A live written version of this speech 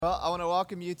Well, I want to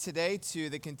welcome you today to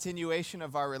the continuation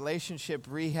of our Relationship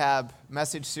Rehab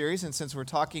message series. And since we're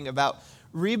talking about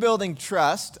rebuilding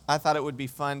trust, I thought it would be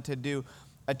fun to do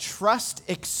a trust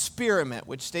experiment,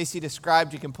 which Stacy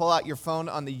described. You can pull out your phone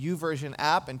on the YouVersion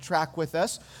app and track with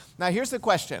us. Now, here's the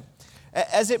question.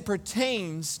 As it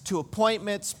pertains to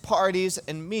appointments, parties,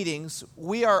 and meetings,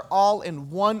 we are all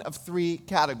in one of three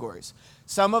categories.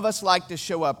 Some of us like to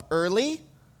show up early.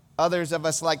 Others of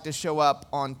us like to show up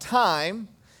on time.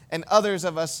 And others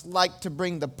of us like to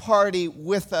bring the party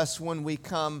with us when we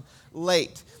come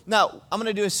late. Now, I'm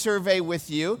going to do a survey with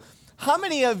you. How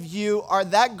many of you are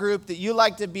that group that you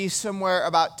like to be somewhere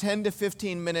about 10 to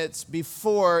 15 minutes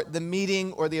before the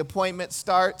meeting or the appointment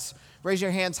starts? Raise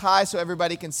your hands high so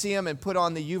everybody can see them and put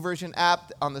on the YouVersion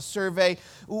app on the survey.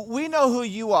 We know who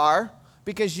you are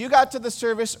because you got to the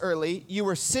service early. You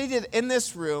were seated in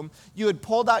this room. You had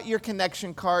pulled out your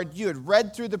connection card. You had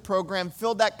read through the program,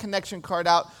 filled that connection card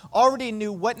out, already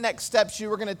knew what next steps you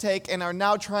were going to take, and are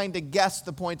now trying to guess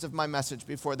the points of my message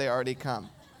before they already come.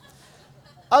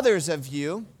 Others of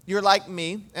you, you're like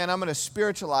me, and I'm going to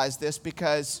spiritualize this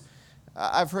because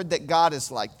I've heard that God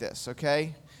is like this,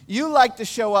 okay? You like to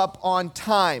show up on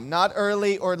time, not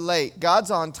early or late. God's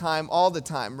on time all the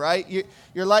time, right?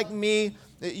 You're like me.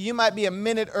 You might be a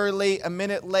minute early, a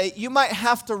minute late. You might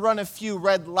have to run a few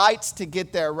red lights to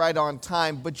get there right on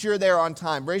time, but you're there on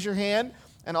time. Raise your hand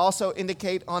and also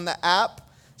indicate on the app.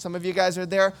 Some of you guys are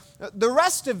there. The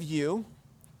rest of you,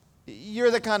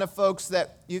 you're the kind of folks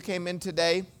that you came in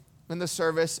today in the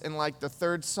service in like the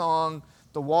third song,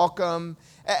 the welcome,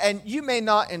 and you may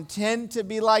not intend to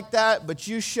be like that, but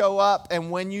you show up,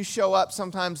 and when you show up,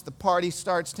 sometimes the party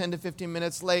starts 10 to 15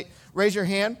 minutes late. Raise your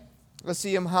hand. Let's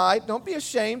see them high. Don't be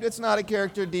ashamed. It's not a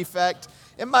character defect.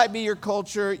 It might be your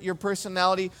culture, your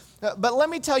personality. But let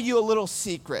me tell you a little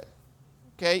secret.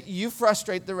 Okay, you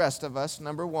frustrate the rest of us,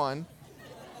 number one.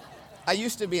 I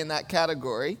used to be in that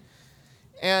category.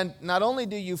 And not only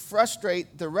do you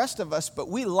frustrate the rest of us, but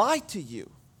we lie to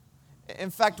you. In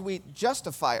fact, we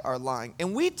justify our lying.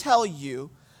 And we tell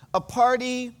you a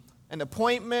party, an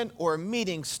appointment, or a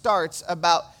meeting starts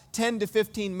about 10 to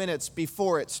 15 minutes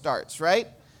before it starts, right?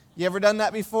 You ever done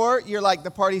that before? You're like,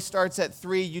 the party starts at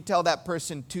 3, you tell that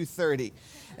person 2:30.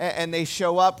 And they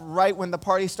show up right when the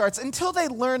party starts until they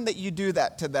learn that you do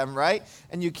that to them, right?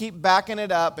 And you keep backing it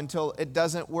up until it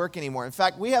doesn't work anymore. In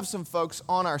fact, we have some folks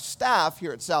on our staff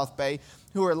here at South Bay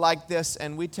who are like this,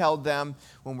 and we tell them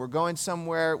when we're going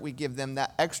somewhere, we give them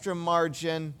that extra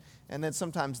margin, and then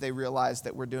sometimes they realize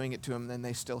that we're doing it to them, and then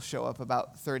they still show up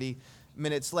about 30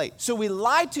 minutes late. So we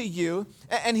lie to you,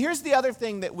 and here's the other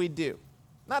thing that we do.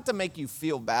 Not to make you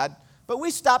feel bad, but we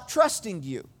stop trusting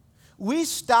you. We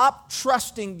stop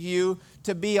trusting you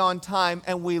to be on time,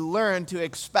 and we learn to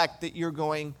expect that you're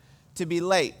going to be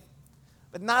late.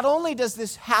 But not only does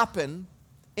this happen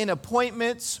in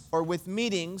appointments or with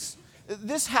meetings,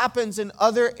 this happens in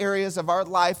other areas of our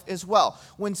life as well.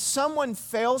 When someone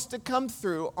fails to come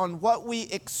through on what we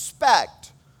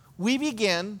expect, we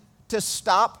begin to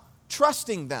stop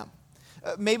trusting them.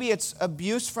 Maybe it's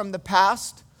abuse from the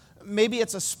past. Maybe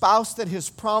it's a spouse that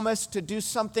has promised to do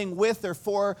something with or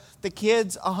for the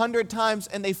kids 100 times,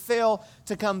 and they fail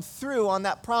to come through on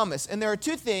that promise. And there are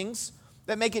two things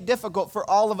that make it difficult for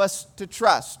all of us to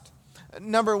trust.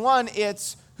 Number one,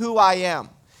 it's who I am.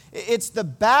 It's the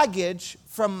baggage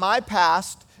from my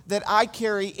past that I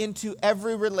carry into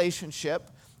every relationship.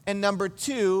 And number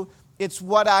two, it's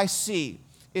what I see.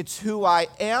 It's who I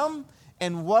am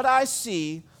and what I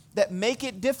see that make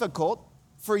it difficult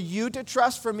for you to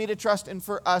trust, for me to trust, and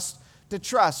for us to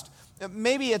trust.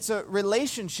 Maybe it's a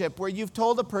relationship where you've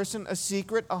told a person a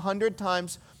secret 100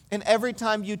 times, and every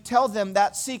time you tell them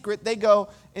that secret, they go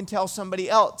and tell somebody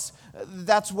else.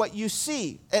 That's what you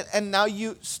see, and now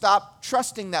you stop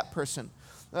trusting that person.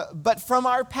 But from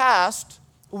our past,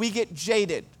 we get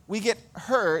jaded, we get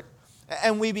hurt,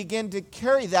 and we begin to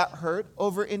carry that hurt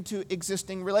over into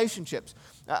existing relationships.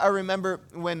 I remember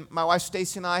when my wife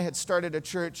Stacy and I had started a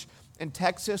church in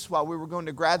Texas while we were going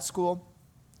to grad school.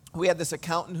 We had this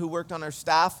accountant who worked on our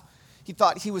staff. He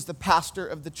thought he was the pastor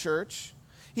of the church.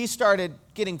 He started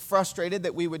getting frustrated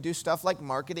that we would do stuff like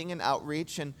marketing and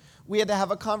outreach, and we had to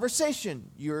have a conversation.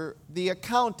 You're the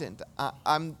accountant.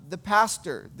 I'm the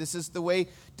pastor. This is the way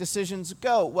decisions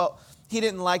go. Well, he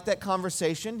didn't like that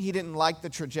conversation. He didn't like the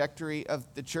trajectory of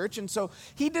the church, and so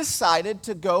he decided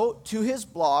to go to his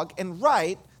blog and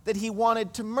write that he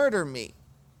wanted to murder me.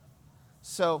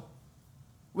 So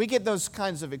we get those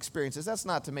kinds of experiences. That's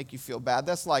not to make you feel bad.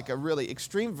 That's like a really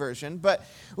extreme version. But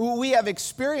we have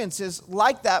experiences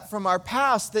like that from our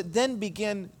past that then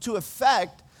begin to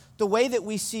affect the way that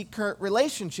we see current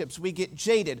relationships. We get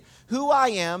jaded. Who I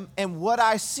am and what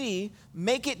I see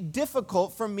make it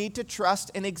difficult for me to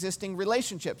trust in existing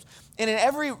relationships. And in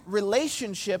every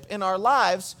relationship in our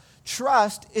lives,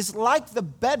 trust is like the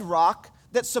bedrock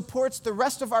that supports the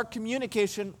rest of our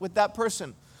communication with that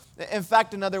person. In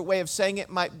fact, another way of saying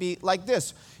it might be like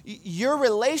this. Your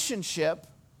relationship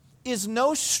is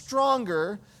no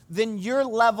stronger than your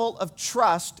level of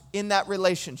trust in that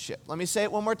relationship. Let me say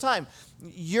it one more time.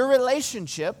 Your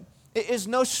relationship is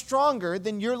no stronger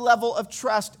than your level of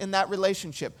trust in that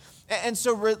relationship. And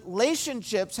so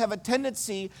relationships have a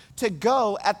tendency to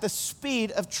go at the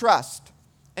speed of trust.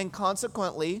 And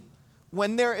consequently,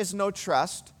 when there is no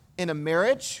trust in a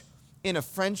marriage, in a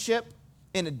friendship,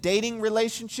 in a dating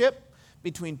relationship,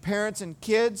 between parents and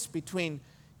kids, between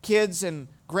kids and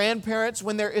grandparents,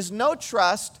 when there is no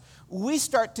trust, we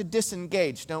start to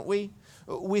disengage, don't we?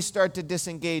 We start to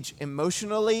disengage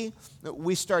emotionally.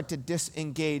 We start to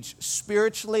disengage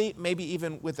spiritually, maybe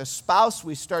even with a spouse.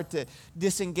 We start to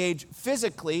disengage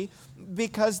physically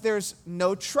because there's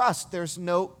no trust. There's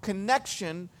no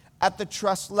connection at the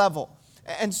trust level.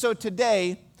 And so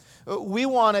today, we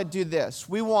want to do this.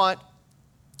 We want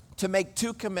to make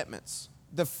two commitments.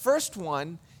 The first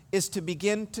one is to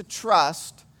begin to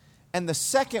trust, and the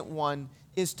second one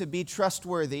is to be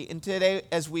trustworthy. And today,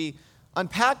 as we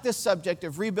unpack this subject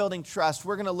of rebuilding trust,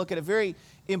 we're going to look at a very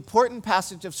important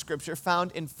passage of Scripture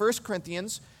found in 1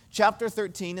 Corinthians chapter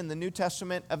 13 in the New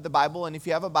Testament of the Bible. And if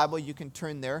you have a Bible, you can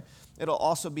turn there. It'll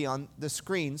also be on the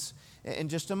screens in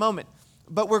just a moment.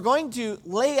 But we're going to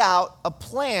lay out a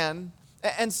plan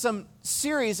and some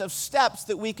series of steps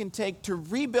that we can take to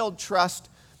rebuild trust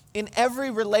in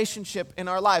every relationship in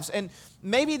our lives. And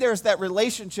maybe there's that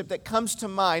relationship that comes to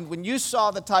mind when you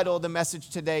saw the title of the message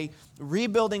today,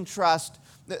 Rebuilding Trust.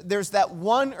 There's that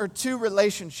one or two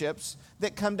relationships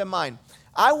that come to mind.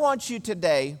 I want you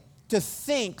today to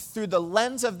think through the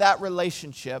lens of that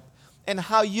relationship and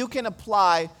how you can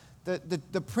apply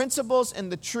the principles and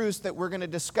the truths that we're going to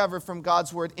discover from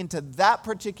God's Word into that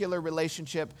particular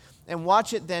relationship, and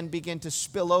watch it then begin to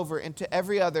spill over into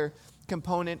every other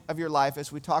component of your life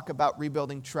as we talk about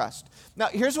rebuilding trust. Now,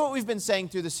 here's what we've been saying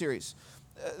through the series,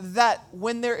 that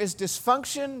when there is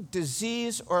dysfunction,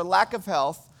 disease, or lack of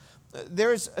health,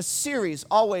 there's a series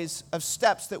always of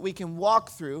steps that we can walk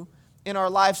through in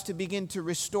our lives to begin to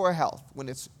restore health, when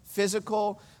it's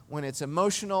physical, when it's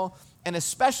emotional, and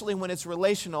especially when it's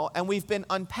relational. And we've been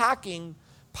unpacking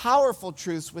powerful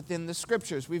truths within the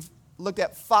Scriptures. We've looked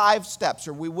at 5 steps,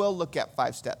 or we will look at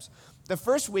 5 steps. The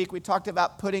first week, we talked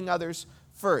about putting others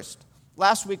first.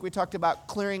 Last week, we talked about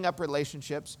clearing up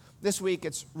relationships. This week,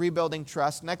 it's rebuilding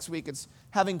trust. Next week, it's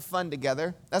having fun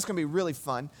together. That's going to be really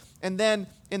fun. And then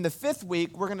in the 5th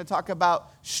week, we're going to talk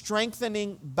about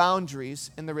strengthening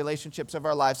boundaries in the relationships of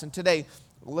our lives. And today,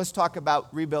 let's talk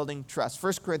about rebuilding trust.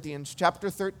 1 Corinthians chapter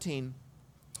 13,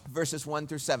 verses 1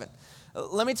 through 7.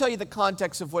 Let me tell you the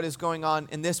context of what is going on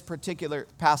in this particular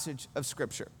passage of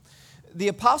Scripture. The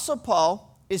Apostle Paul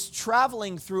is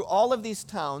traveling through all of these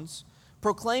towns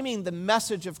proclaiming the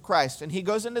message of Christ. And he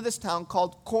goes into this town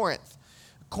called Corinth.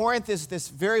 Corinth is this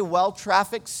very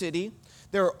well-trafficked city.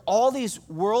 There are all these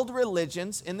world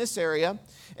religions in this area.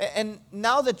 And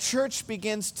now the church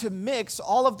begins to mix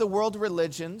all of the world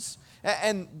religions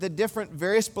and the different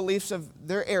various beliefs of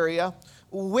their area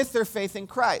with their faith in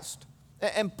Christ.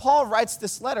 And Paul writes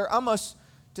this letter almost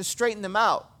to straighten them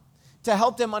out, to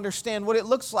help them understand what it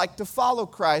looks like to follow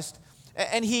Christ.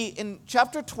 And he, in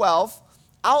chapter 12,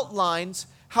 outlines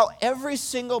how every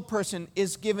single person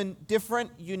is given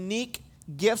different, unique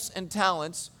gifts and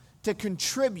talents to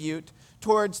contribute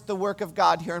towards the work of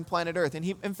God here on planet Earth. And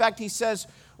in fact, he says,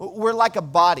 we're like a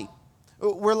body.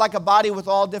 We're like a body with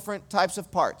all different types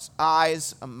of parts.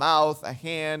 Eyes, a mouth, a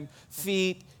hand,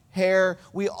 feet, hair.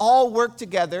 We all work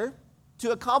together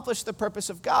to accomplish the purpose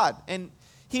of God. And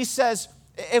he says,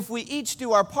 if we each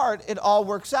do our part, it all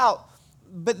works out.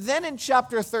 But then in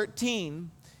chapter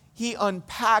 13, he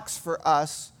unpacks for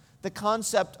us the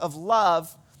concept of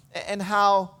love and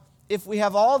how if we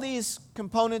have all these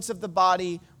components of the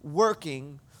body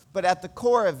working, but at the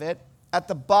core of it, at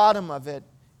the bottom of it,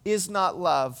 is not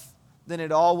love, then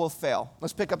it all will fail.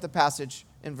 Let's pick up the passage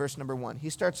in verse number 1. He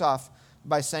starts off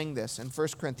by saying this in 1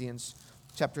 Corinthians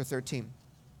chapter 13.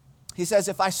 He says,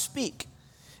 if I speak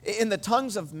in the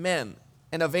tongues of men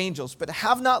and of angels, but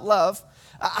have not love,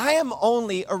 I am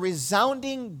only a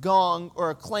resounding gong or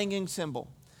a clanging cymbal.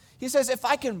 He says, if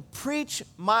I can preach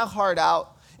my heart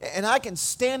out and I can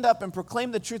stand up and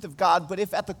proclaim the truth of God, but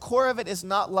if at the core of it is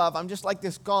not love, I'm just like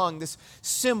this gong, this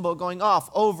cymbal going off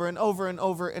over and over and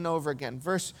over and over again.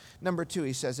 Verse number 2,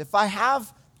 he says, if I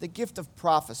have the gift of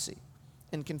prophecy,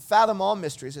 and can fathom all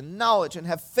mysteries and knowledge and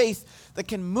have faith that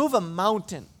can move a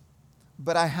mountain,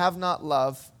 but I have not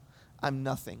love, I'm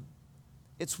nothing.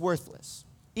 It's worthless.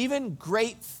 Even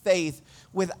great faith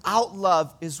without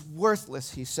love is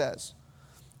worthless, he says.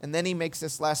 And then he makes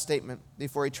this last statement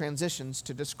before he transitions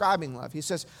to describing love. He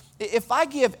says, if I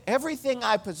give everything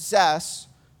I possess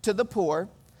to the poor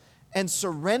and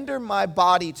surrender my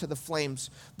body to the flames,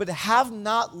 but have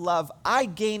not love, I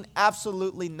gain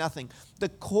absolutely nothing. The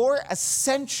core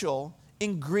essential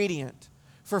ingredient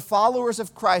for followers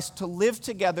of Christ to live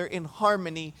together in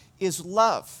harmony is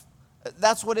love.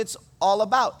 That's what it's all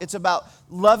about. It's about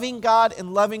loving God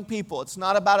and loving people. It's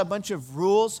not about a bunch of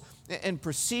rules and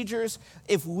procedures.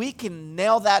 If we can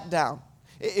nail that down,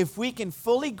 if we can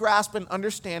fully grasp and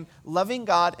understand loving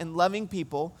God and loving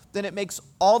people, then it makes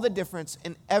all the difference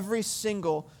in every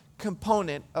single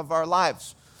component of our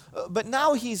lives. But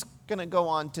now he's going to go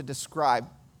on to describe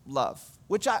love,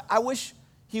 which I wish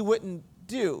he wouldn't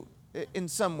do in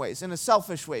some ways, in a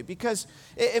selfish way, because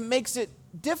it makes it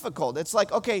difficult. It's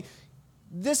like, okay,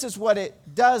 this is what it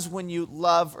does when you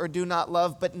love or do not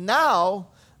love, but now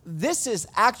this is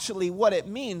actually what it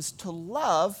means to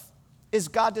love as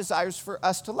God desires for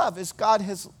us to love, as God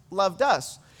has loved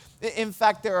us. In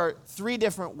fact, there are 3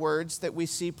 different words that we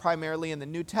see primarily in the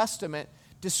New Testament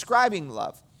describing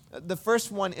love. The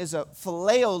first one is a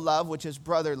phileo love, which is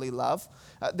brotherly love.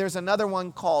 There's another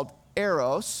one called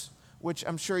eros, which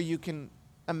I'm sure you can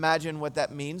imagine what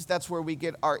that means. That's where we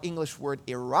get our English word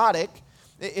erotic.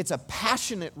 It's a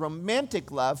passionate,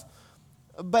 romantic love.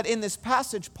 But in this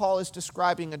passage, Paul is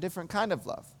describing a different kind of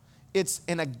love. It's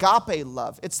an agape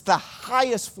love. It's the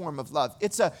highest form of love.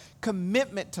 It's a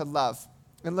commitment to love.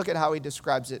 And look at how he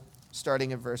describes it,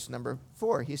 starting in verse number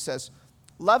 4. He says,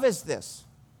 love is this.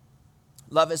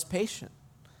 Love is patient.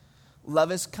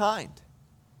 Love is kind.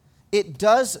 It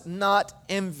does not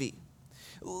envy.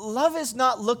 Love is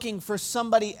not looking for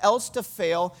somebody else to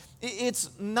fail.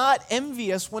 It's not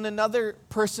envious when another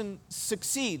person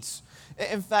succeeds.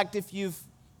 In fact, if you've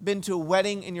been to a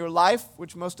wedding in your life,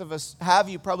 which most of us have,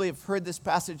 you probably have heard this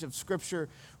passage of Scripture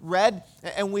read.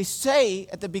 And we say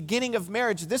at the beginning of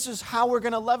marriage, this is how we're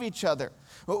going to love each other.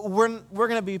 We're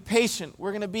going to be patient.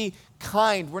 We're going to be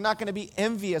kind. We're not going to be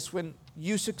envious when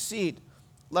you succeed.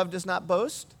 Love does not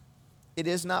boast. It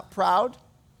is not proud.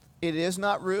 It is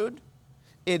not rude.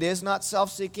 It is not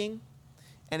self-seeking.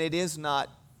 And it is not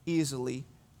easily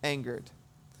angered.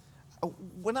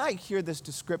 When I hear this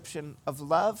description of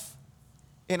love,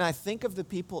 and I think of the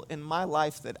people in my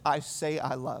life that I say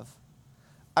I love,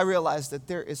 I realize that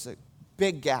there is a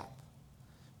big gap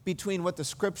between what the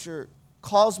Scripture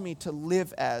calls me to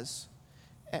live as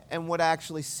and what I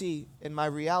actually see in my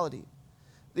reality.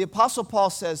 The Apostle Paul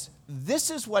says, this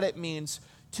is what it means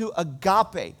to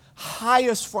agape,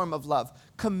 highest form of love,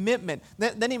 commitment.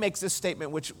 Then he makes this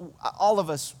statement, which all of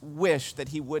us wish that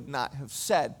he would not have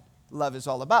said love is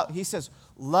all about. He says,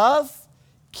 love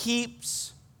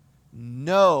keeps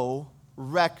no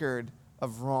record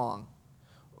of wrong.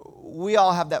 We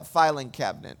all have that filing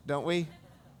cabinet, don't we?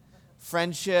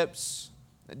 Friendships,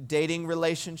 dating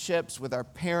relationships with our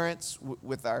parents,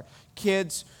 with our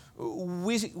kids.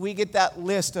 We get that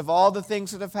list of all the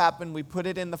things that have happened. We put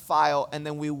it in the file, and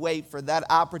then we wait for that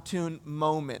opportune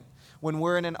moment when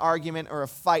we're in an argument or a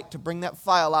fight to bring that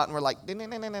file out, and we're like,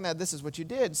 no, this is what you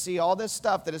did. See all this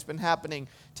stuff that has been happening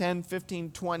 10, 15,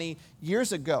 20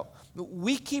 years ago.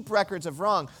 We keep records of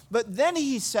wrong. But then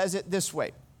he says it this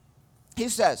way. He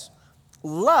says,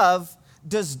 love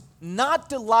does not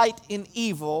delight in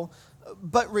evil,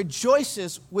 but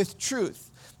rejoices with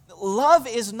truth. Love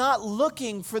is not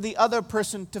looking for the other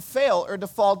person to fail or to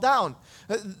fall down.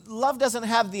 Love doesn't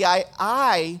have the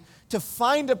eye to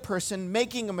find a person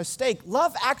making a mistake.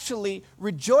 Love actually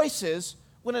rejoices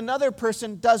when another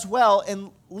person does well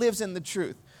and lives in the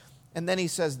truth. And then he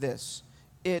says this,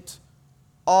 it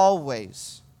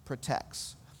always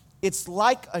protects. It's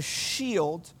like a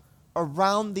shield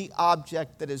around the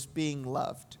object that is being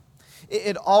loved.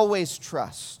 It always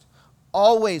trusts,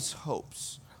 always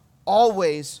hopes,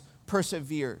 always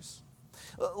perseveres.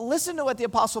 Listen to what the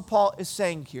Apostle Paul is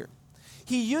saying here.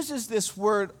 He uses this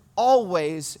word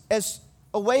always as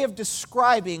a way of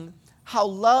describing how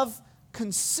love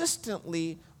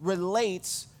consistently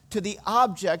relates to the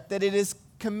object that it is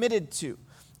committed to.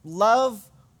 Love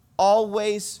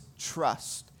always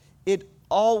trusts. It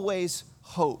always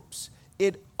hopes.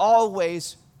 It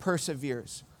always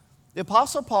perseveres. The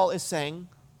Apostle Paul is saying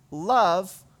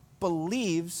love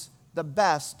believes the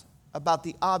best about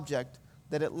the object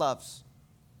that it loves.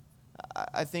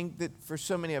 I think that for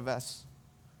so many of us,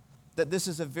 that this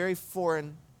is a very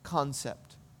foreign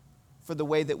concept. for the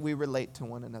way that we relate to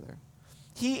one another.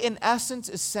 He, in essence,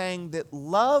 is saying that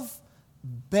love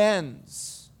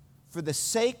bends for the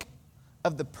sake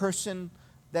of the person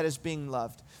that is being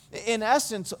loved. In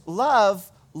essence, love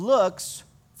looks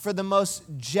for the most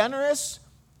generous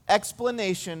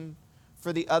explanation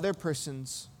for the other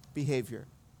person's behavior.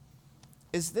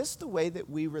 Is this the way that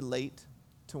we relate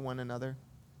to one another?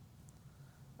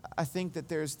 I think that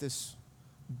there's this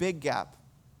big gap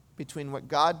between what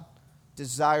God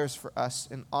desires for us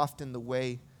and often the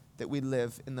way that we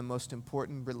live in the most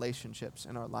important relationships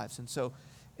in our lives. And so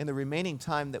in the remaining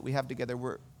time that we have together,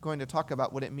 we're going to talk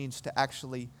about what it means to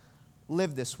actually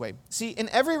live this way. See, in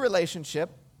every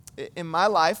relationship, in my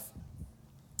life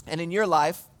and in your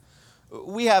life,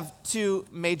 we have two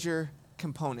major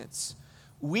components.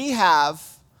 We have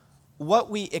what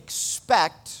we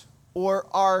expect or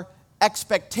our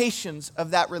expectations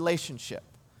of that relationship.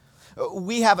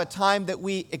 We have a time that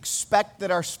we expect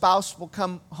that our spouse will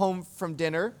come home from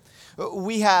dinner.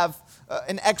 We have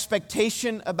an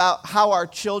expectation about how our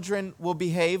children will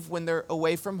behave when they're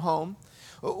away from home.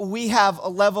 We have a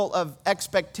level of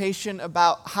expectation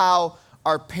about how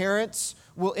our parents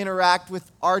will interact with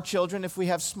our children if we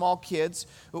have small kids.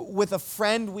 With a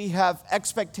friend, we have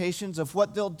expectations of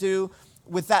what they'll do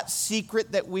with that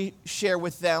secret that we share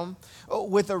with them.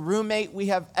 With a roommate, we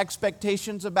have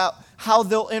expectations about how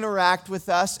they'll interact with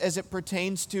us as it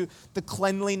pertains to the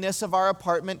cleanliness of our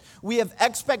apartment. We have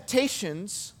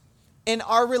expectations in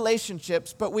our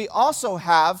relationships, but we also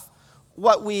have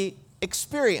what we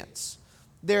experience.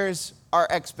 There's our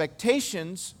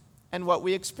expectations and what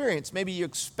we experience. Maybe you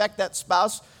expect that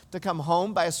spouse to come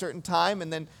home by a certain time,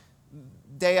 and then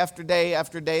day after day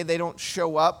after day, they don't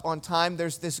show up on time.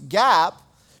 There's this gap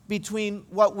between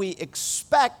what we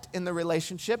expect in the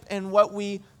relationship and what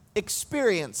we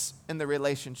experience in the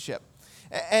relationship.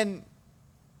 And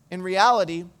in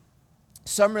reality,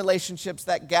 some relationships,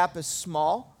 that gap is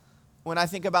small. When I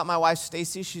think about my wife,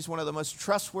 Stacy, she's one of the most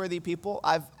trustworthy people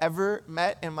I've ever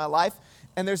met in my life.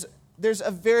 And there's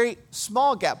a very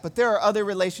small gap, but there are other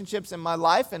relationships in my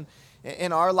life and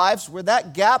in our lives where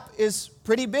that gap is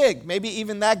pretty big. Maybe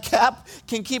even that gap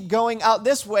can keep going out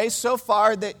this way so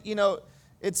far that,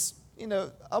 it's,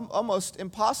 almost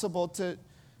impossible to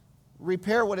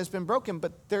repair what has been broken,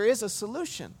 but there is a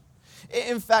solution.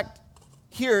 In fact,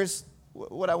 here's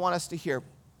what I want us to hear.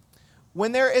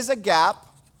 When there is a gap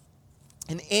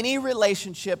in any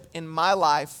relationship in my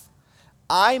life,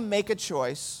 I make a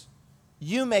choice,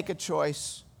 you make a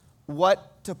choice,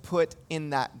 what to put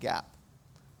in that gap.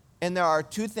 And there are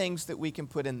two things that we can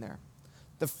put in there.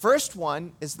 The first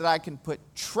one is that I can put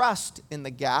trust in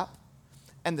the gap.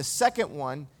 And the second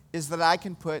one is that I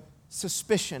can put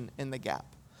suspicion in the gap.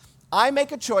 I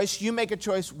make a choice, you make a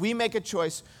choice, we make a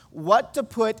choice what to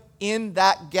put in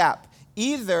that gap.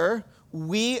 Either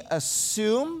we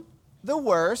assume the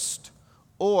worst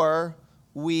or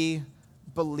we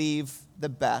believe the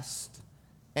best.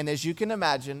 And as you can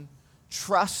imagine,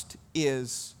 trust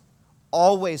is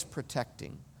always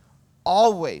protecting,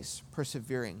 always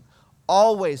persevering,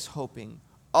 always hoping,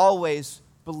 always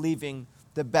believing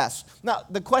the best. Now,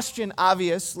 the question,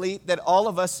 obviously, that all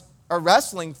of us are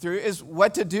wrestling through is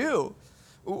what to do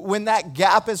when that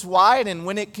gap is wide and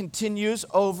when it continues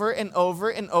over and over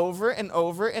and over and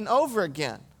over and over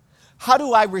again. How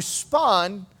do I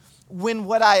respond when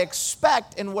what I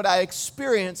expect and what I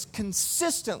experience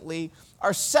consistently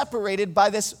are separated by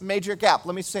this major gap?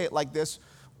 Let me say it like this.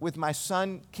 With my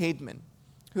son, Cademan,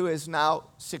 who is now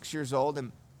 6 years old.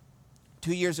 And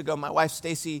 2 years ago, my wife,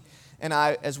 Stacy, and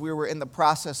I, as we were in the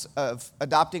process of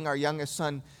adopting our youngest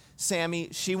son, Sammy,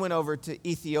 she went over to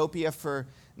Ethiopia for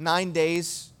 9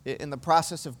 days in the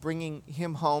process of bringing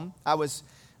him home. I was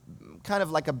kind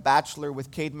of like a bachelor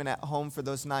with Cademan at home for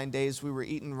those 9 days. We were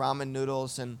eating ramen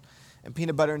noodles and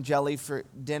peanut butter and jelly for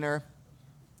dinner.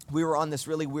 We were on this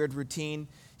really weird routine.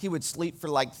 He would sleep for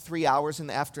like 3 hours in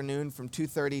the afternoon from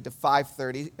 2:30 to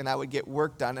 5:30, and I would get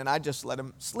work done, and I just let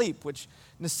him sleep, which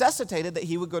necessitated that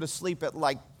he would go to sleep at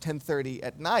like 10:30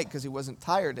 at night because he wasn't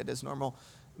tired at his normal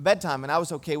bedtime, and I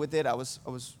was okay with it. I was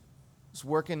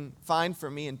working fine for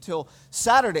me until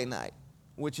Saturday night,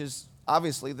 which is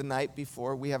obviously the night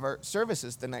before we have our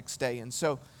services the next day, and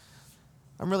so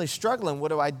I'm really struggling. What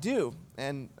do I do?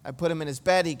 And I put him in his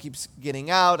bed. He keeps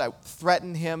getting out. I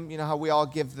threaten him. You know how we all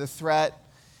give the threat.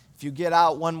 If you get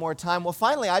out one more time. Well,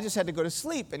 finally, I just had to go to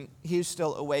sleep, and he's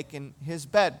still awake in his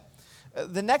bed.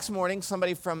 The next morning,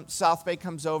 somebody from South Bay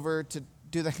comes over to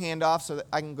do the handoff so that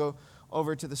I can go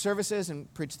over to the services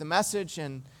and preach the message.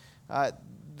 And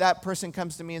that person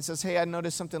comes to me and says, hey, I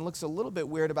noticed something looks a little bit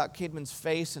weird about Cademan's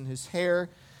face and his hair.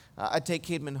 I take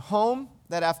Cademan home.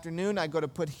 that afternoon, I go to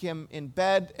put him in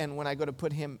bed, and when I go to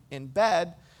put him in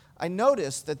bed, I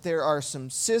notice that there are some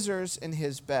scissors in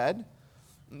his bed.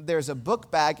 There's a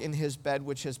book bag in his bed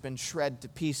which has been shred to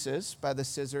pieces by the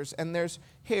scissors, and there's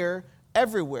hair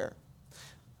everywhere.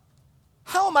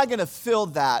 How am I going to fill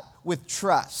that with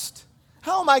trust?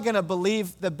 How am I going to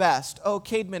believe the best? Oh,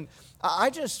 Caedmon, I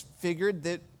just figured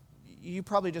that you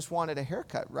probably just wanted a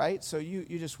haircut, right? So you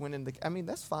just went in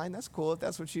that's fine, that's cool if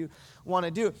that's what you want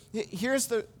to do. Here's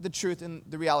the truth and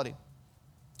the reality.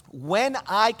 When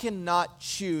I cannot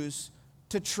choose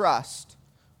to trust,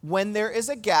 when there is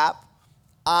a gap,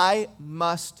 I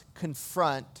must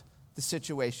confront the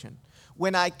situation.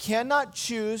 When I cannot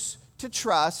choose to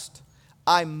trust,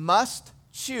 I must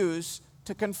choose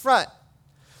to confront.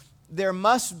 There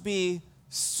must be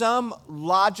some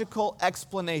logical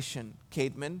explanation,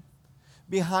 Caedmon,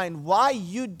 behind why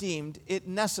you deemed it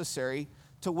necessary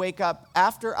to wake up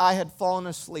after I had fallen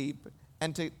asleep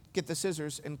and to get the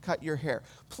scissors and cut your hair.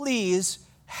 Please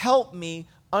help me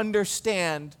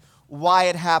understand why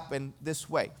it happened this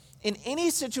way. In any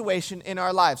situation in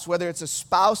our lives, whether it's a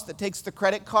spouse that takes the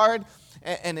credit card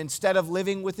and instead of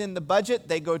living within the budget,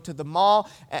 they go to the mall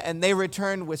and they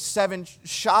return with 7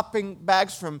 shopping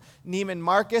bags from Neiman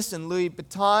Marcus and Louis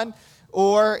Vuitton,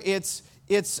 or it's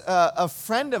a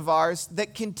friend of ours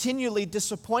that continually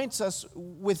disappoints us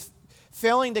with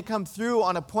failing to come through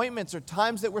on appointments or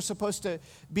times that we're supposed to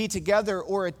be together,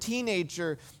 or a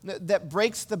teenager that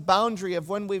breaks the boundary of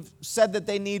when we've said that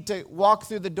they need to walk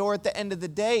through the door at the end of the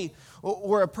day,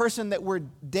 or a person that we're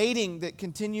dating that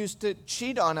continues to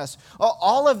cheat on us.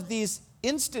 All of these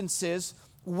instances,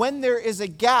 when there is a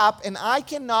gap and I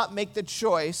cannot make the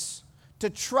choice to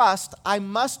trust, I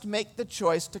must make the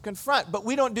choice to confront. But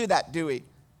we don't do that, do we?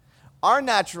 Our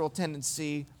natural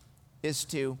tendency is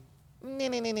to,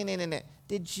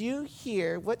 did you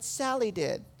hear what Sally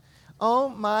did? Oh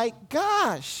my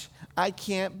gosh, I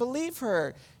can't believe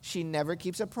her. She never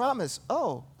keeps a promise.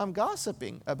 Oh, I'm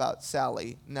gossiping about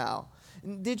Sally now.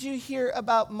 Did you hear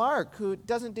about Mark, who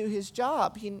doesn't do his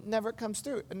job? He never comes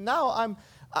through. And now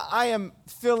I am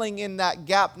filling in that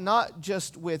gap not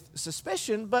just with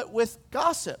suspicion, but with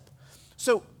gossip.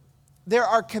 So there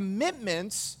are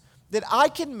commitments that I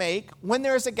can make when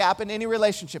there is a gap in any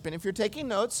relationship. And if you're taking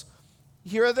notes,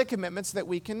 here are the commitments that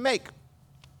we can make.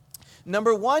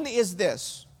 Number 1 is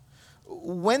this.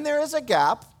 When there is a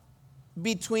gap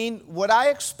between what I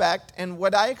expect and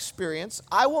what I experience,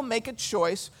 I will make a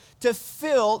choice to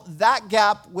fill that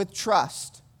gap with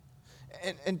trust.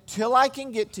 And until I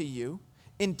can get to you,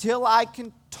 until I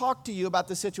can talk to you about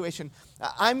the situation,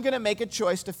 I'm going to make a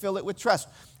choice to fill it with trust.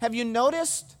 Have you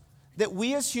noticed that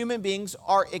we as human beings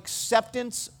are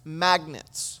acceptance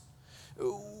magnets?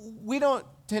 We don't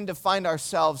tend to find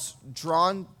ourselves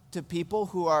drawn to people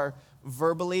who are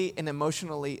verbally and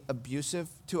emotionally abusive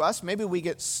to us. Maybe we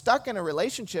get stuck in a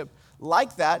relationship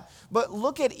like that, but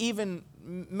look at even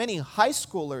many high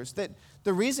schoolers, that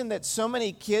the reason that so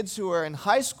many kids who are in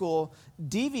high school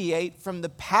deviate from the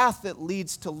path that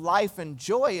leads to life and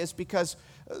joy is because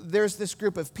there's this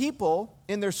group of people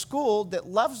in their school that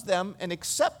loves them and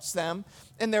accepts them,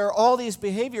 and there are all these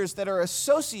behaviors that are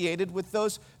associated with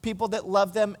those people that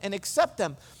love them and accept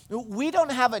them. We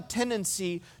don't have a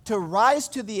tendency to rise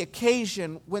to the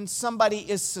occasion when somebody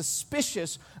is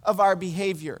suspicious of our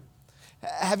behavior.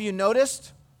 Have you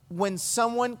noticed when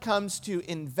someone comes to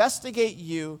investigate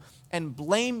you and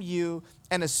blame you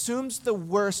and assumes the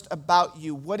worst about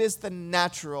you, what is the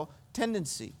natural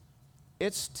tendency?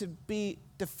 It's to be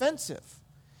defensive.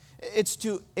 It's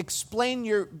to explain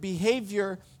your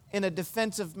behavior in a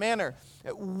defensive manner.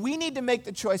 We need to make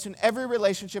the choice in every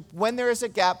relationship when there is a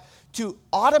gap to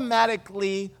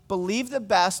automatically believe the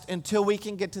best until we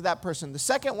can get to that person. The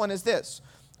second one is this.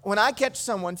 When I catch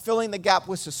someone filling the gap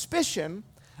with suspicion,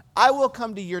 I will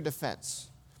come to your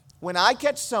defense. When I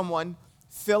catch someone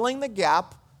filling the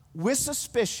gap with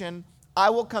suspicion, I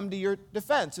will come to your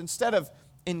defense. Instead of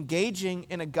engaging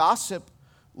in a gossip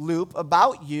loop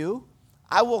about you,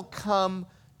 I will come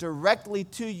directly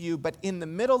to you, but in the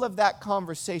middle of that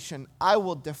conversation, I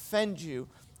will defend you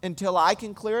until I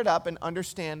can clear it up and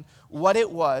understand what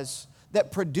it was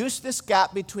that produced this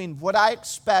gap between what I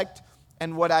expect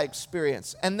and what I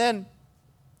experience. And then,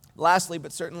 lastly,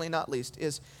 but certainly not least,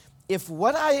 is if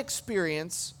what I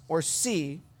experience or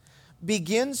see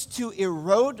begins to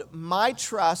erode my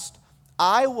trust,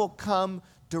 I will come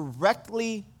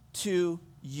directly to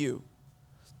you.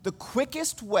 The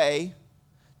quickest way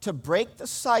to break the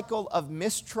cycle of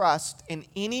mistrust in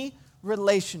any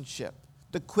relationship,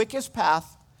 the quickest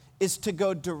path is to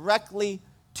go directly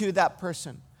to that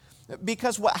person.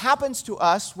 Because what happens to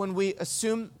us when we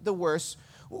assume the worst,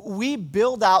 We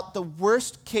build out the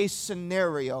worst case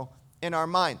scenario in our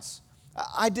minds.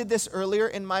 I did this earlier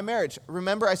in my marriage.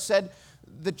 Remember, I said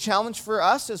the challenge for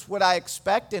us is what I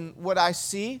expect and what I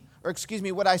see,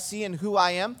 what I see and who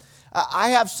I am. I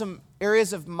have some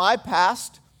areas of my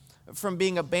past from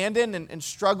being abandoned and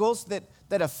struggles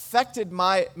that affected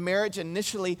my marriage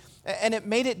initially, and it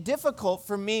made it difficult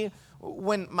for me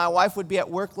when my wife would be at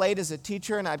work late as a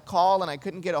teacher and I'd call and I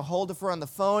couldn't get a hold of her on the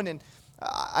phone and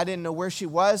I didn't know where she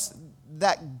was.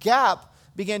 That gap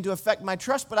began to affect my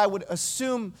trust, but I would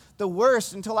assume the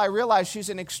worst until I realized she's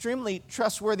an extremely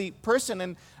trustworthy person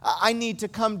and I need to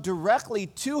come directly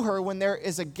to her when there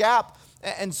is a gap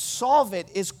and solve it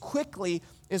as quickly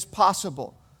as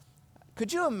possible.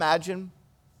 Could you imagine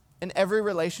in every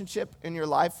relationship in your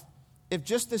life if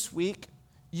just this week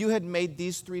you had made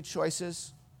these three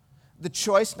choices? The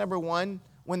choice, number one,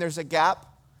 when there's a gap,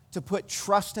 to put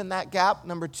trust in that gap.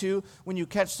 Number two, when you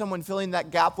catch someone filling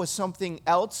that gap with something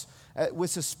else, with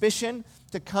suspicion,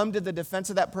 to come to the defense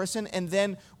of that person. And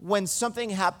then when something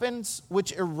happens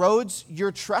which erodes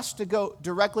your trust, to go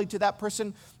directly to that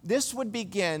person. This would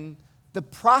begin the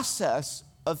process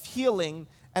of healing,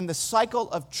 and the cycle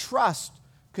of trust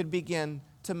could begin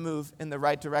to move in the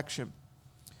right direction.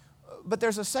 But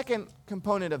there's a second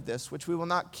component of this, which we will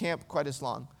not camp quite as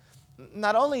long.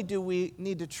 Not only do we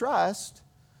need to trust,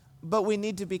 but we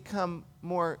need to become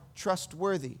more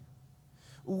trustworthy.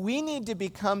 We need to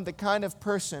become the kind of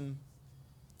person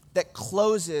that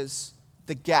closes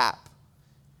the gap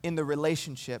in the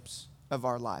relationships of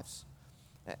our lives.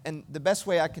 And the best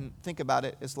way I can think about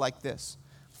it is like this.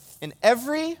 In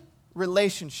every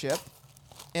relationship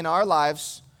in our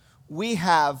lives, we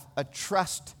have a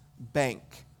trust bank.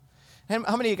 And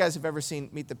how many of you guys have ever seen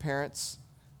Meet the Parents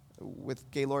with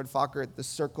Gaylord Fokker, The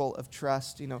Circle of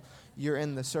Trust? You know, you're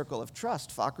in the circle of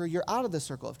trust, Fokker. You're out of the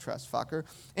circle of trust, Fokker.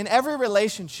 In every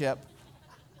relationship,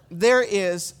 there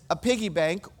is a piggy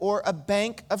bank or a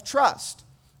bank of trust.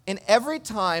 And every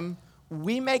time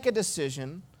we make a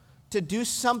decision to do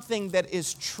something that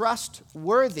is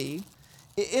trustworthy,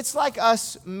 it's like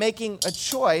us making a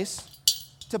choice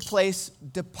to place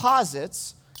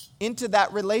deposits into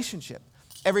that relationship.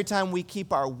 Every time we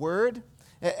keep our word,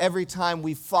 every time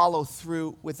we follow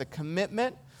through with a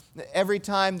commitment, every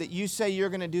time that you say you're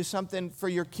going to do something for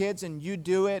your kids and you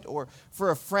do it, or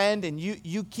for a friend and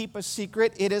you keep a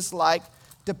secret, it is like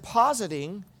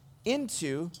depositing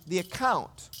into the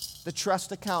account, the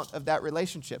trust account of that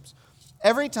relationship.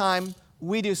 Every time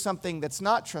we do something that's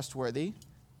not trustworthy,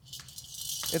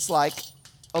 it's like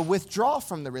a withdrawal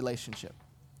from the relationship.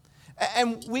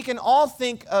 And we can all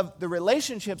think of the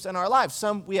relationships in our lives.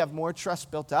 Some we have more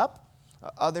trust built up.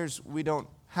 Others we don't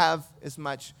have as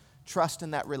much trust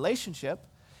in that relationship.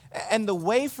 And the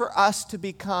way for us to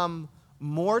become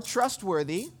more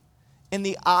trustworthy in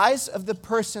the eyes of the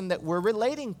person that we're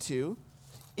relating to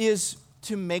is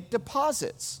to make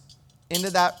deposits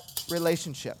into that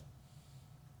relationship.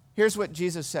 Here's what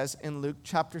Jesus says in Luke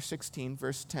chapter 16,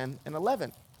 verse 10 and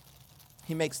 11.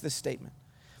 He makes this statement.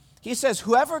 He says,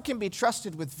 "Whoever can be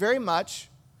trusted with very much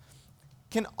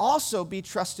can also be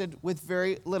trusted with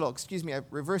very little." Excuse me, I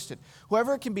reversed it.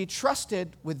 Whoever can be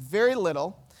trusted with very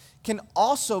little can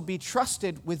also be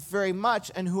trusted with very much,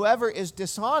 and whoever is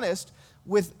dishonest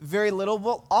with very little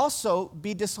will also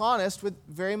be dishonest with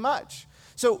very much.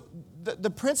 So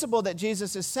the principle that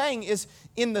Jesus is saying is,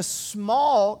 in the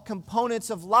small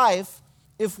components of life,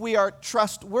 if we are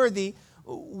trustworthy,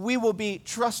 we will be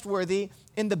trustworthy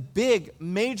in the big,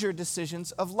 major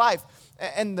decisions of life.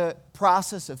 And the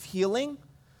process of healing,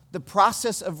 the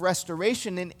process of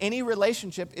restoration in any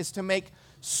relationship is to make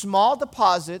small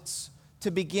deposits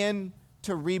to begin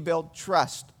to rebuild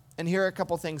trust. And here are a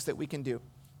couple things that we can do.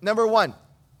 Number one,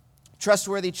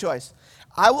 trustworthy choice.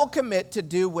 I will commit to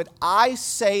do what I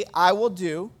say I will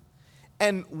do,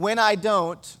 and when I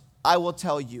don't, I will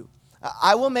tell you.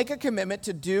 I will make a commitment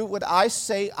to do what I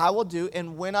say I will do,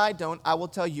 and when I don't, I will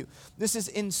tell you. This is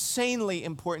insanely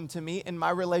important to me in my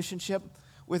relationship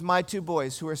with my two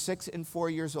boys who are 6 and 4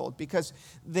 years old, because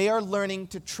they are learning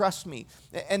to trust me,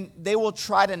 and they will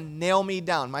try to nail me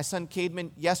down. My son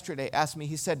Cademan yesterday asked me,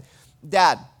 he said,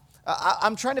 "Dad,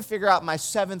 I'm trying to figure out my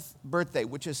 7th birthday,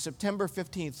 which is September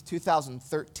 15th,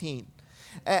 2013.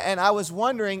 And I was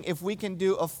wondering if we can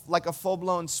do a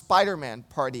full-blown Spider-Man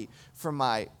party for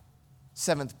my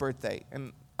 7th birthday."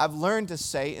 And I've learned to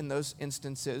say in those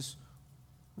instances,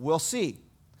 "We'll see."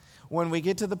 when we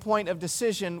get to the point of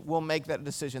decision, we'll make that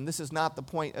decision. This is not the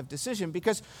point of decision,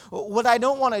 because what I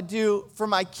don't want to do for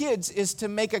my kids is to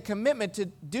make a commitment to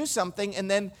do something and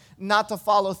then not to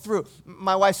follow through.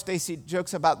 My wife Stacy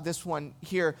jokes about this one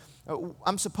here.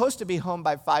 I'm supposed to be home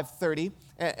by 5:30,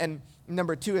 and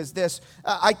number 2 is this: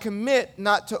 I commit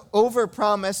not to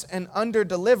overpromise and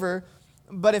underdeliver,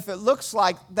 but if it looks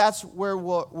like that's where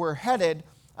we're headed,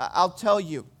 I'll tell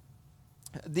you.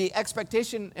 The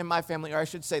expectation in my family, or I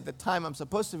should say the time I'm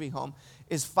supposed to be home,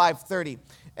 is 5:30.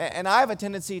 And I have a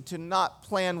tendency to not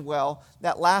plan well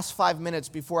that last 5 minutes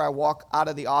before I walk out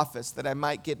of the office, that I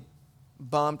might get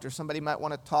bumped or somebody might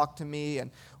want to talk to me,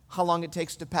 and how long it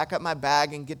takes to pack up my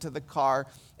bag and get to the car.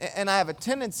 And I have a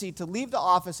tendency to leave the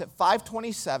office at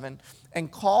 5:27 and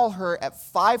call her at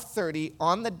 5:30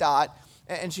 on the dot.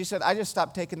 And she said, I just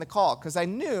stopped taking the call because I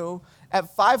knew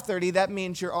at 5:30 that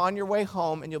means you're on your way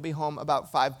home and you'll be home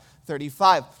about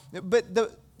 5:35. But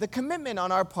the commitment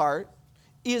on our part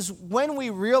is when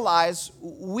we realize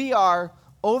we are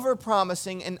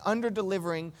over-promising and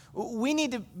under-delivering, we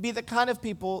need to be the kind of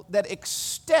people that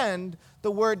extend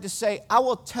the word to say, I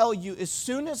will tell you as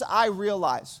soon as I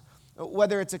realize,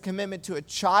 whether it's a commitment to a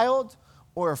child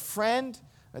or a friend,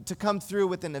 to come through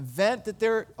with an event that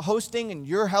they're hosting and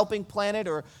you're helping plan it,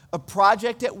 or a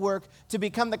project at work, to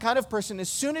become the kind of person, as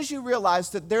soon as you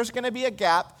realize that there's going to be a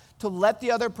gap, to let the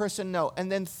other person know.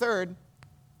 And then third,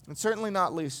 and certainly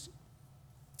not least,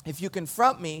 if you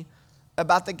confront me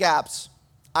about the gaps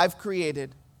I've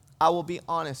created, I will be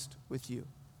honest with you.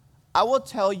 I will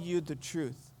tell you the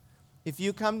truth. If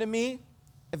you come to me,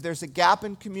 if there's a gap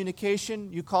in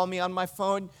communication, you call me on my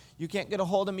phone, you can't get a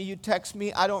hold of me, you text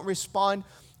me, I don't respond.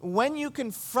 When you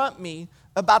confront me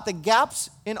about the gaps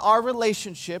in our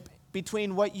relationship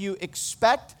between what you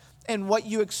expect and what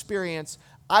you experience,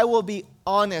 I will be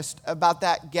honest about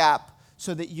that gap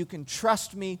so that you can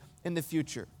trust me in the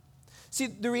future. See,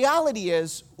 the reality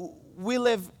is we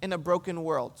live in a broken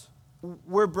world.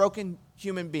 We're broken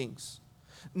human beings.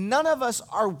 None of us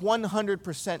are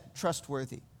 100%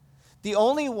 trustworthy. The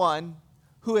only one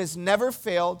who has never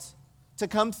failed to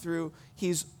come through,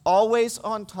 he's always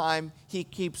on time, he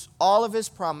keeps all of his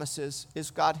promises,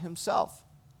 is God himself.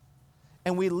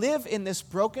 And we live in this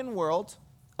broken world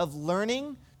of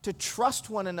learning to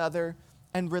trust one another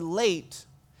and relate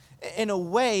in a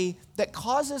way that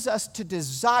causes us to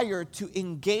desire to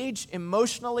engage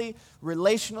emotionally,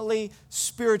 relationally,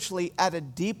 spiritually at a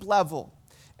deep level.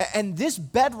 And this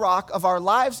bedrock of our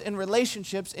lives and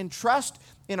relationships, in trust,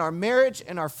 in our marriage,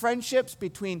 in our friendships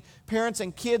between parents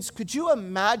and kids, could you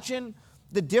imagine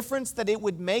the difference that it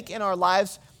would make in our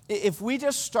lives if we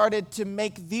just started to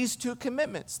make these 2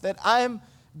 commitments? That I'm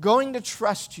going to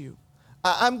trust you.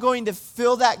 I'm going to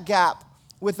fill that gap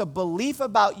with a belief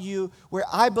about you where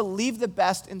I believe the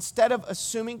best instead of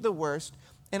assuming the worst.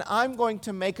 And I'm going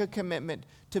to make a commitment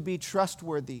to be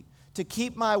trustworthy, to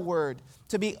keep my word,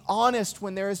 to be honest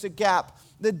when there is a gap.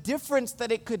 The difference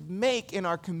that it could make in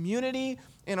our community,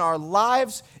 in our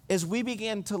lives, as we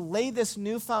begin to lay this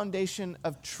new foundation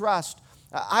of trust,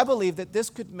 I believe that this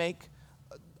could make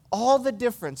all the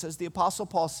difference, as the Apostle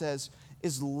Paul says,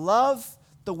 is love,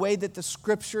 the way that the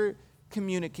Scripture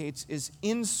communicates, is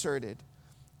inserted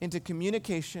into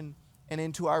communication and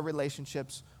into our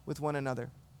relationships with one another.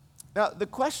 Now, the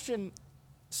question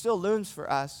still looms for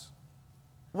us: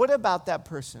 what about that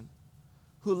person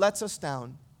who lets us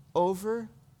down over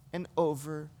and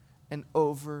over and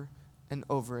over and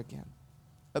over again?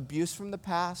 Abuse from the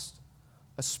past,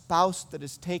 a spouse that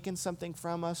has taken something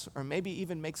from us, or maybe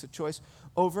even makes a choice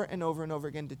over and over and over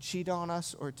again to cheat on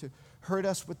us or to hurt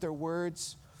us with their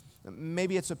words.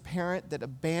 Maybe it's a parent that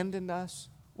abandoned us.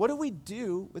 What do we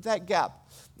do with that gap?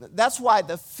 That's why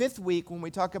the 5th week, when we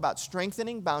talk about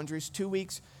strengthening boundaries, 2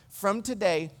 weeks from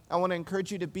today, I want to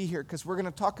encourage you to be here, because we're going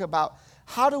to talk about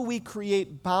how do we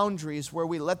create boundaries where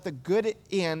we let the good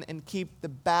in and keep the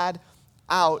bad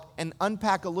out, and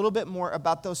unpack a little bit more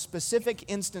about those specific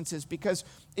instances, because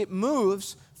it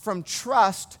moves from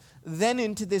trust then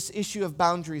into this issue of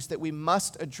boundaries that we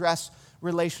must address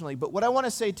relationally. But what I want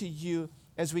to say to you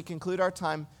as we conclude our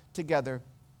time together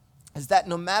is that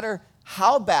no matter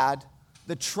how bad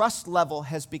the trust level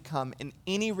has become in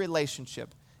any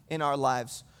relationship in our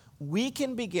lives, we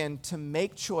can begin to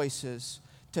make choices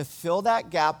to fill that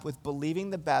gap with believing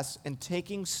the best and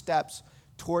taking steps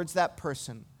towards that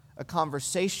person. A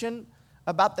conversation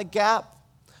about the gap,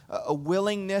 a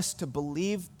willingness to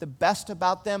believe the best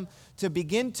about them, to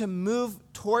begin to move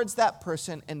towards that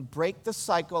person and break the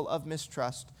cycle of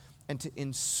mistrust, and to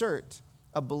insert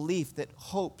a belief that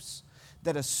hopes,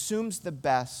 that assumes the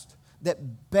best,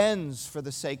 that bends for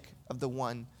the sake of the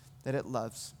one that it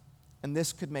loves. And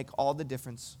this could make all the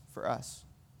difference for us.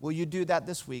 Will you do that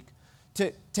this week?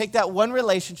 To take that one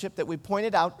relationship that we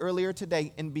pointed out earlier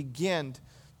today and begin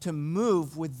to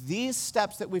move with these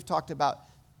steps that we've talked about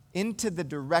into the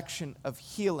direction of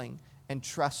healing and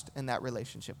trust in that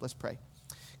relationship. Let's pray.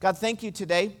 God, thank you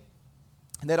today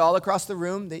that all across the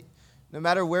room, that no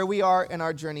matter where we are in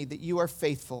our journey, that you are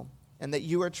faithful and that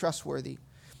you are trustworthy.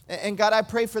 And God, I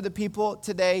pray for the people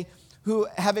today who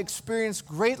have experienced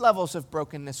great levels of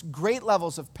brokenness, great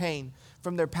levels of pain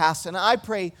from their past. And I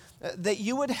pray that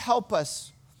you would help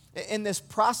us in this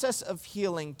process of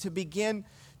healing to begin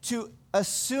to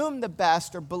assume the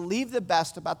best or believe the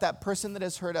best about that person that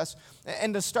has hurt us,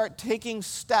 and to start taking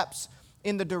steps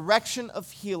in the direction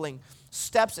of healing,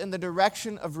 steps in the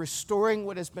direction of restoring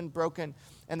what has been broken,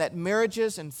 and that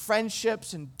marriages and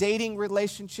friendships and dating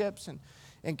relationships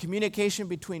and communication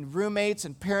between roommates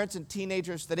and parents and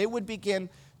teenagers, that it would begin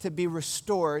to be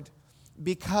restored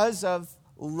because of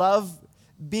love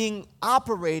being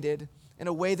operated in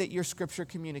a way that your scripture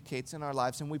communicates in our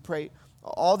lives. And we pray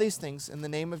all these things in the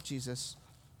name of Jesus.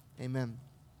 Amen.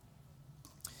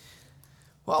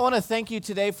 Well, I want to thank you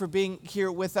today for being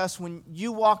here with us. When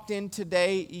you walked in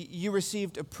today, you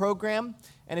received a program.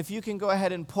 And if you can go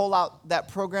ahead and pull out that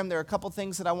program, there are a couple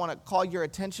things that I want to call your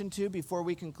attention to before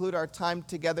we conclude our time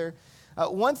together.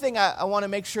 One thing I want to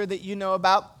make sure that you know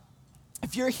about,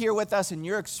 if you're here with us and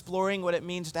you're exploring what it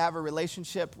means to have a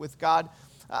relationship with God,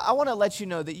 I want to let you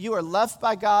know that you are loved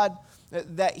by God,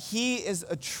 that He is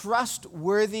a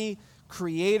trustworthy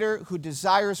Creator who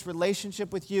desires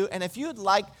relationship with you. And if you'd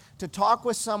like to talk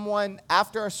with someone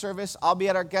after our service, I'll be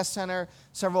at our guest center.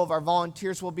 Several of our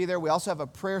volunteers will be there. We also have a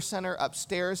prayer center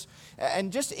upstairs.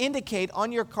 And just indicate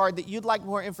on your card that you'd like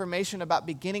more information about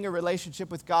beginning a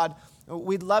relationship with God.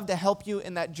 We'd love to help you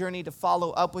in that journey to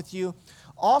follow up with you.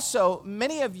 Also,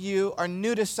 many of you are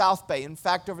new to South Bay. In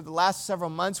fact, over the last several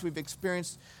months, we've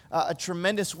experienced a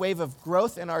tremendous wave of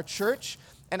growth in our church.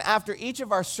 And after each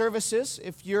of our services,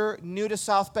 if you're new to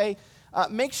South Bay,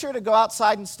 make sure to go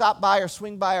outside and stop by or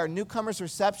swing by our newcomers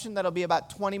reception. That'll be about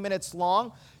 20 minutes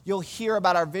long. You'll hear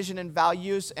about our vision and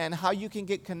values and how you can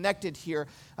get connected here.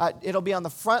 It'll be on the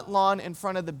front lawn in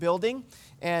front of the building,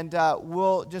 and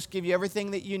we'll just give you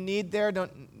everything that you need there.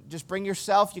 Don't just bring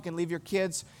yourself. You can leave your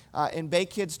kids and Bay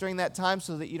kids during that time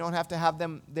so that you don't have to have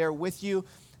them there with you.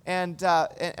 And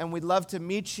we'd love to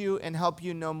meet you and help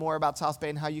you know more about South Bay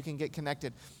and how you can get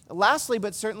connected. Lastly,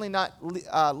 but certainly not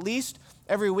least,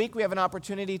 every week we have an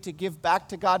opportunity to give back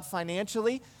to God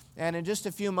financially. And in just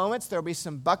a few moments, there will be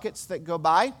some buckets that go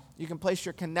by. You can place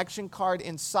your connection card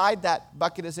inside that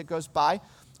bucket as it goes by.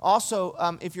 Also,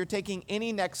 if you're taking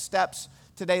any next steps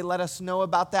today, let us know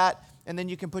about that. And then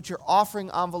you can put your offering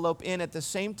envelope in at the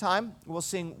same time. We'll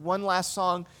sing one last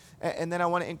song. And then I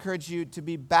want to encourage you to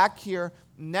be back here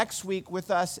next week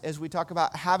with us as we talk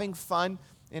about having fun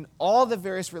in all the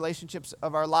various relationships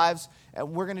of our lives.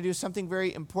 And we're going to do something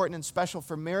very important and special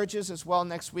for marriages as well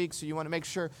next week. So you want to make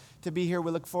sure to be here.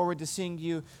 We look forward to seeing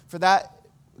you. For that,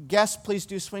 guests, please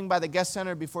do swing by the guest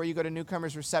center before you go to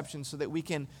newcomers reception so that we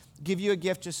can give you a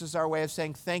gift just as our way of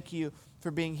saying thank you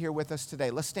for being here with us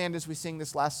today. Let's stand as we sing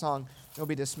this last song. We'll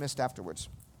be dismissed afterwards.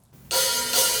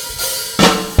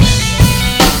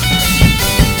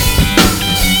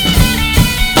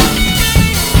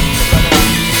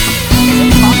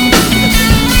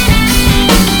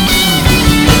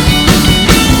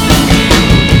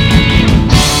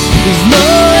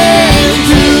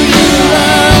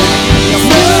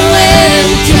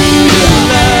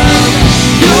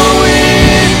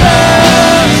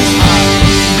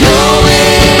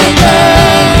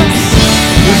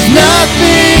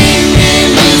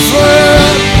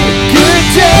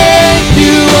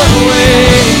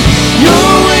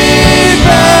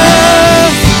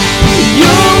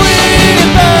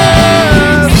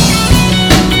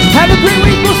 Have a great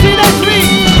week. We'll see you next week.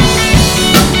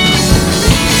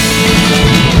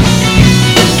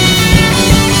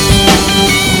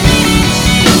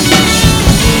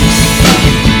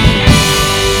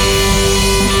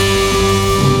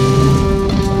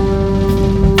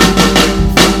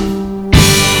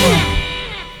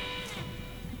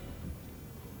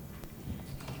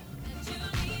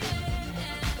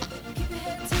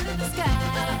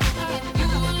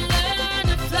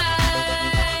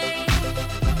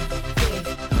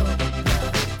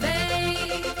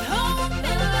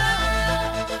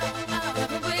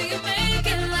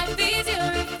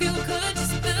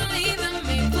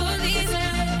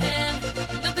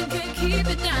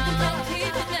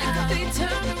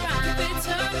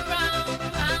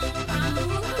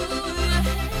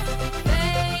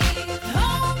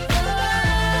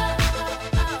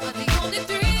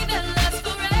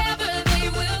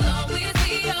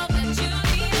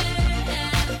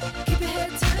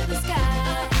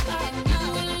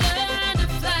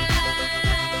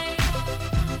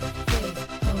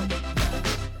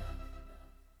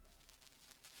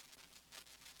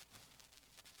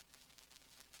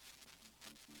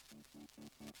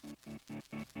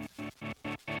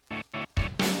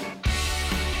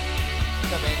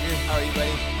 are you,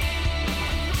 buddy?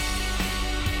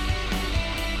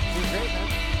 Doing great, man.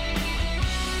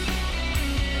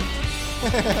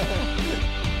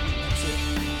 That's it.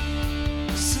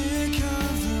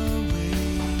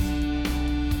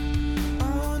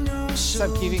 What's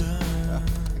up, Kiwi? Oh,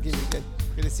 Kiwi, good.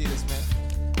 Good to see this, man.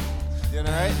 Doing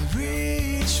all right?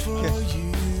 Good.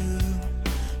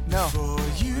 No.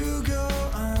 You go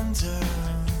under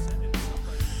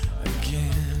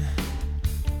again.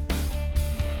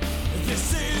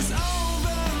 This is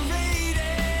overrated.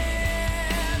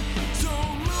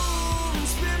 Don't move and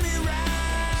spin me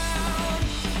round.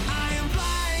 I am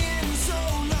flying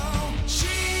solo. She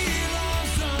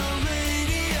loves the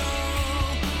radio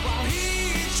while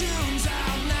he tunes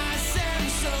out nice and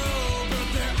slow. But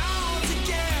they're all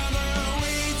together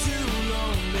way too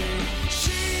lonely.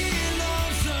 She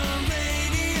loves the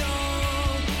radio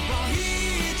while he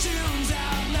tunes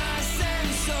out nice and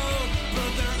slow.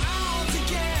 But they're all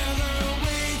together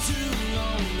way too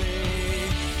lonely.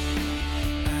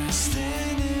 I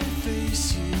stand and face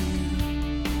you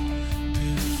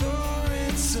before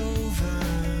it's over.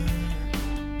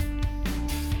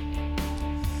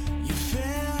 You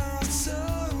felt so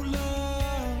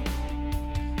low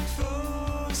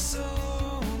for so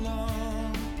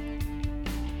long.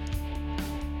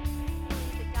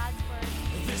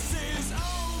 This is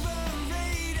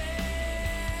overrated.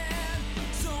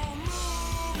 So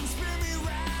move and spin me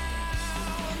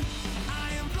round. I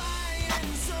am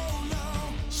flying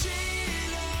solo. She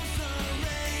loves the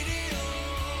radio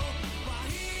while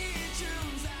he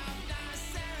tunes out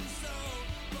nice and slow.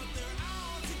 But they're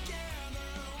all together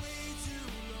way too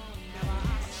long.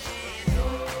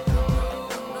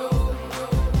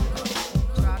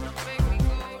 Try to make me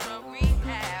go to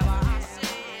rehab. I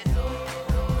said no.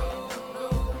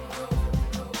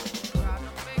 Try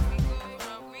to make me go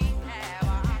to rehab. I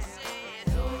said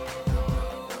no.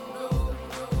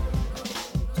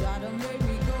 Try to make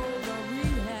me go to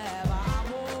rehab. I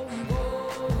won't go.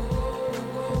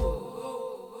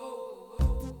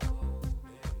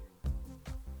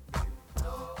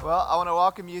 Well, I want to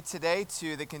welcome you today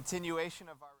to the continuation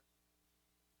of our